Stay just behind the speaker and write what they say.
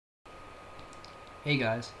Hey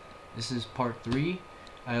guys, this is part 3.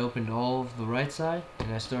 I opened all of the right side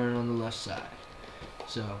and I started on the left side.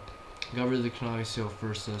 So, got rid of the Konami seal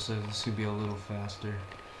first though, so this could be a little faster.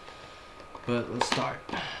 But let's start.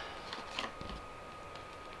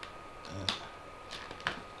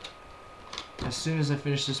 As soon as I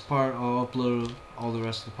finish this part, I'll upload all the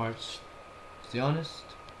rest of the parts. To be honest,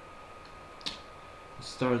 let's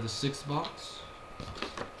start with the 6th box.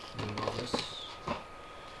 Move all this.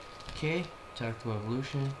 Okay, Tactical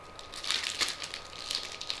Evolution.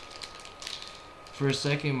 For a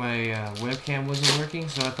second, my webcam wasn't working,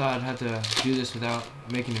 so I thought I'd have to do this without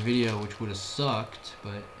making a video, which would have sucked.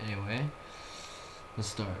 But anyway, let's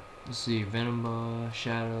start. Let's see, Venom,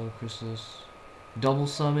 Shadow, Chrysalis, Double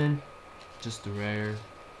Summon, just the rare.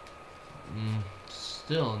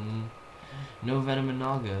 Still, no Venom and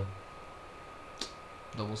Naga.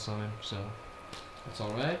 Double Summon, so that's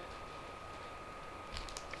alright.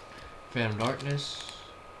 Phantom Darkness.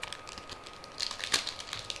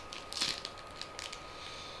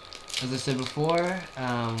 As I said before,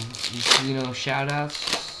 you know,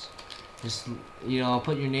 shoutouts. Just, you know, I'll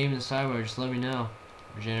put your name in the sidebar. Just let me know.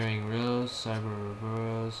 Regenerating Rose, Cyber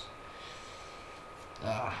Rose.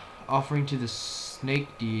 Offering to the Snake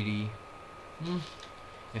Deity.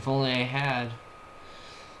 If only I had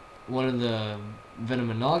one of the Venom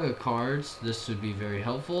and Naga cards, this would be very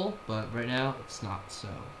helpful. But right now, it's not. So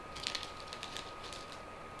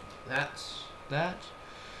that's that.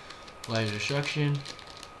 Light of Destruction.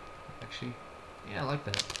 Actually, yeah, I like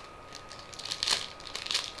that.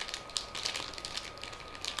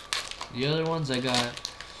 The other ones I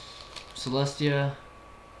got Celestia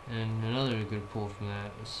and another good pull from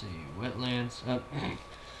that. Let's see, Wetlands.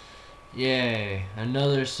 Yay,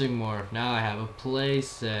 another Sigmorph. Now I have a play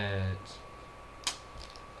set.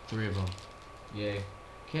 3 of them. Yay.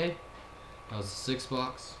 Okay, that was the 6th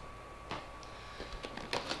box.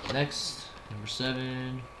 Next, number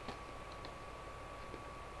 7.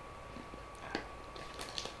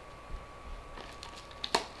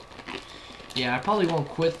 Yeah, I probably won't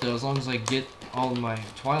quit though, as long as I get all of my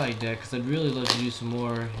Twilight deck, because I'd really love to do some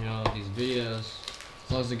more, you know, of these videos.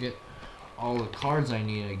 As long as I get all the cards I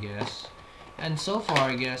need, I guess. And so far,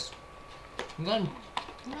 I guess, I've gotten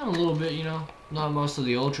a little bit, you know, not most of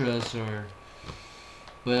the Ultras,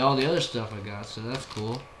 but all the other stuff I got, so that's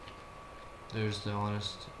cool. There's the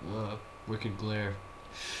honest, Wicked Glare.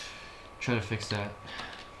 Try to fix that.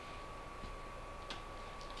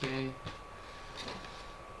 Okay.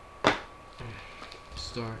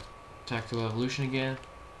 Start Tactical Evolution again.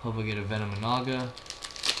 Hope I get a Venom and Naga.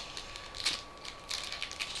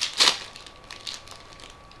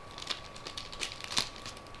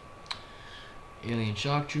 Alien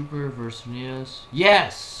Shock Trooper versus Neos.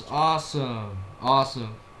 Yes! Awesome!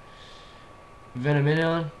 Awesome.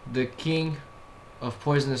 Venominion, the king of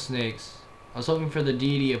poisonous snakes. I was hoping for the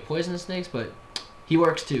deity of poisonous snakes, but he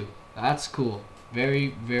works too. That's cool.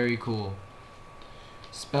 Very, very cool.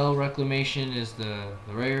 Spell Reclamation is the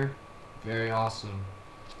rare. Very awesome.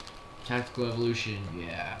 Tactical Evolution,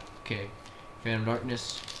 yeah. Okay. Phantom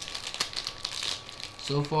Darkness.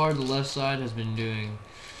 So far, the left side has been doing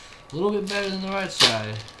a little bit better than the right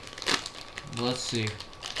side. But let's see.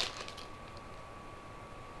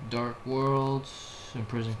 Dark Worlds,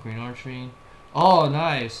 Imprisoned Queen Archfiend. Oh,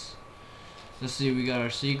 nice. Let's see, we got our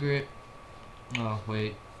secret. Oh,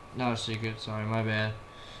 wait. Not a secret, sorry, my bad.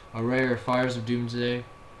 A rare Fires of Doomsday,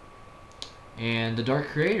 and the Dark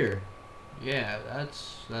Creator. Yeah,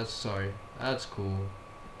 that's cool.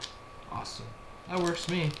 Awesome. That works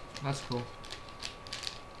for me. That's cool.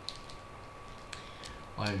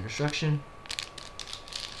 Light of Destruction.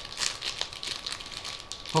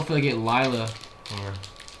 Hopefully I get Lila, or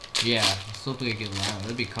yeah, hopefully I get Lila.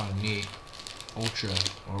 That'd be kind of neat. Ultra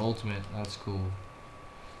or Ultimate. That's cool.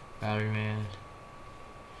 Battery Man.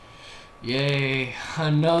 Yay,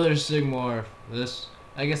 another Sigmorph. This,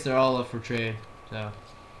 I guess they're all up for trade, so.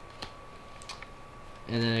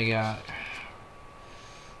 And then I got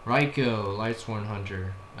Raikou, Lightsworn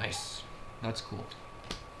Hunter. Nice. That's cool.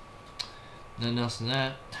 Nothing else than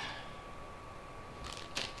that.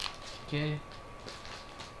 Okay.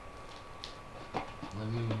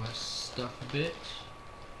 Let me move my stuff a bit.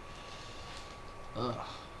 Ugh,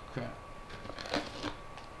 crap.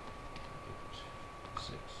 6,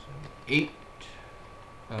 7, 8.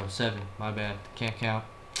 Oh, 7. My bad. Can't count.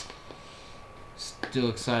 Still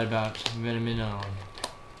excited about Venominion.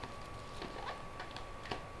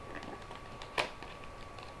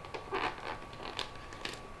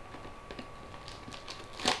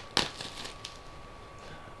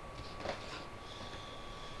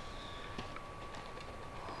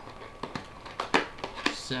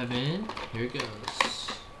 7. Here it goes.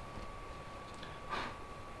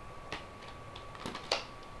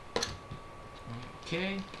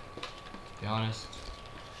 Okay. Be honest.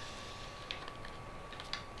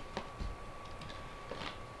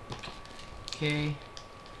 Okay.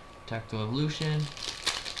 Tactile Evolution.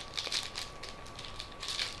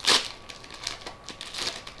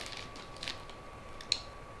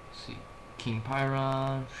 Let's see. King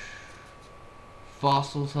Pyron.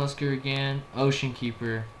 Fossil Tusker again. Ocean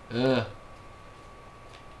Keeper. Ugh.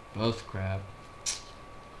 Both crap.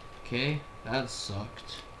 Okay. That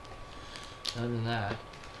sucked. Other than that.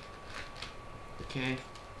 Okay.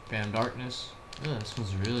 Phantom Darkness. Ugh, this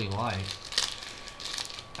one's really light.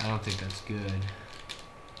 I don't think that's good.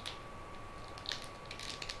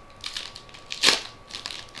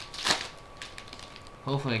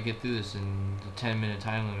 Hopefully I get through this in the 10-minute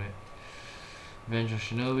time limit. Avenger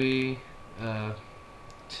Shinobi.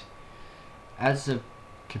 Adds the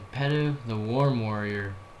Capeto, the Warm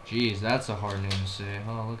Warrior. Jeez, that's a hard name to say.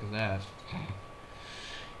 Oh, look at that.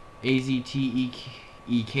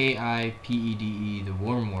 AZTEKIPEDE, the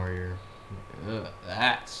Warm Warrior.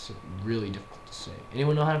 That's really difficult to say.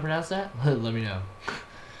 Anyone know how to pronounce that? Let me know.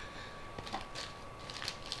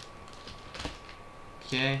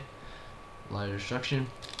 Okay. Light of Destruction.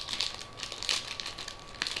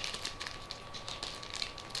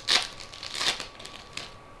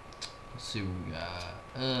 Let's see what we got.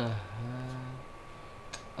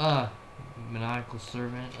 Maniacal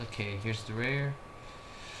Servant. Okay, here's the rare.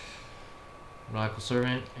 Maniacal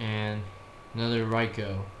Servant and another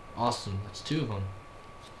Raikou. Awesome, that's 2 of them.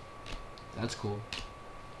 That's cool.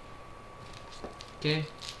 Okay,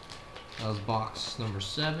 that was box number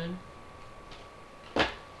 7.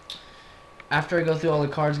 After I go through all the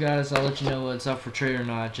cards, guys, I'll let you know what's up for trade or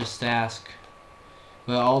not. Just ask.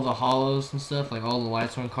 But all the hollows and stuff, like all the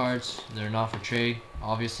Lightsworn cards, they're not for trade,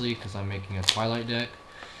 obviously, because I'm making a Twilight deck.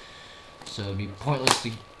 So it'd be pointless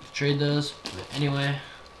to trade those. But anyway,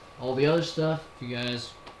 all the other stuff, if you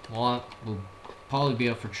guys want, will probably be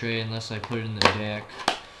up for trade unless I put it in the deck.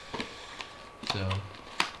 So,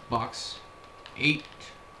 box 8,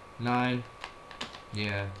 9,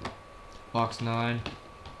 yeah, box 9.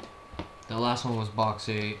 The last one was box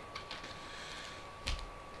 8.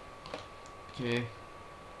 Okay.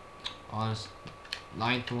 Honest.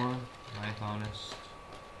 9th one. 9th honest.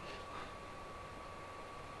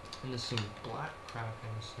 And there's some black crap in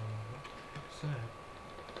this thing. What the heck is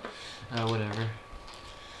that? Whatever.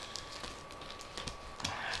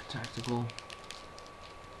 Tactical.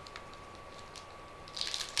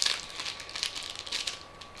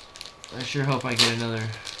 I sure hope I get another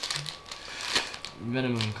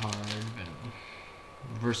Venom card. Venom.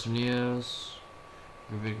 Reverse of Neos.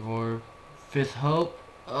 Gravitic Orb. 5th Hope.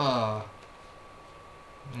 Well,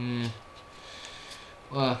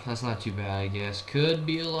 that's not too bad, I guess. Could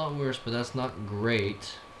be a lot worse, but that's not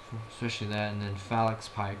great. Especially that. And then Phalanx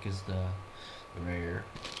Pike is the rare.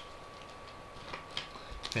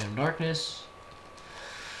 Phantom Darkness.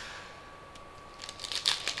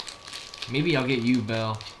 Maybe I'll get you,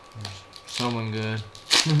 Belle. Or someone good.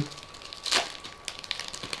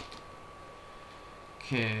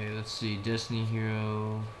 Okay, let's see. Destiny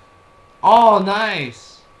Hero. Oh,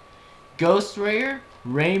 nice! Ghost Rare,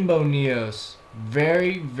 Rainbow Neos.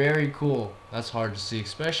 Very, very cool. That's hard to see,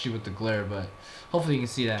 especially with the glare, but hopefully you can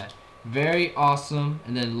see that. Very awesome.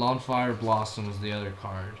 And then Lawnfire Blossom is the other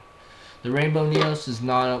card. The Rainbow Neos is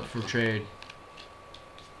not up for trade.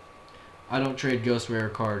 I don't trade Ghost Rare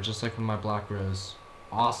cards, just like with my Black Rose.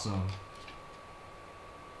 Awesome.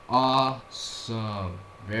 Awesome.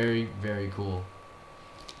 Very, very cool.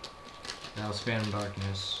 That was Phantom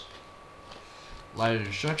Darkness. Light of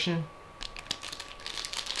Destruction.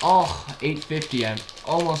 Oh, 850. I'm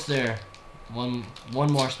almost there. One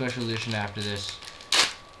more special edition after this.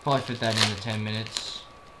 Probably fit that into 10 minutes.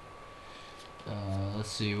 Let's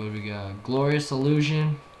see, what do we got? Glorious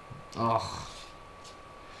Illusion. Oh,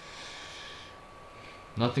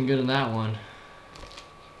 nothing good in that one.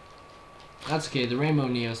 That's okay. The Rainbow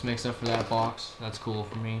Neos makes up for that box. That's cool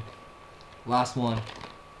for me. Last one.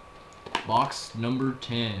 Box number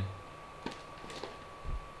 10.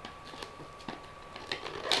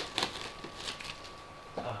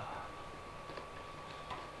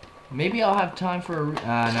 Maybe I'll have time for a no,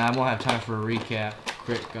 I won't have time for a recap.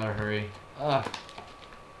 Quick, gotta hurry.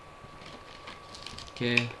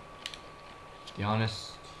 Okay. Be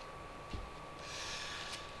honest.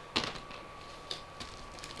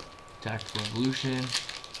 Tactical Evolution.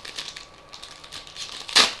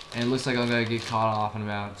 And it looks like I'm gonna get caught off in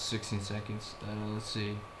about 16 seconds. Let's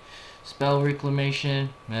see. Spell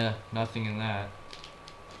Reclamation. Nothing in that.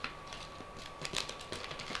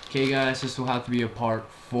 Okay guys, this will have to be a part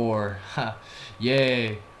 4. Ha!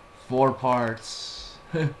 Yay! 4 parts.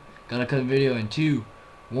 Gotta cut the video in 2,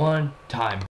 1, time.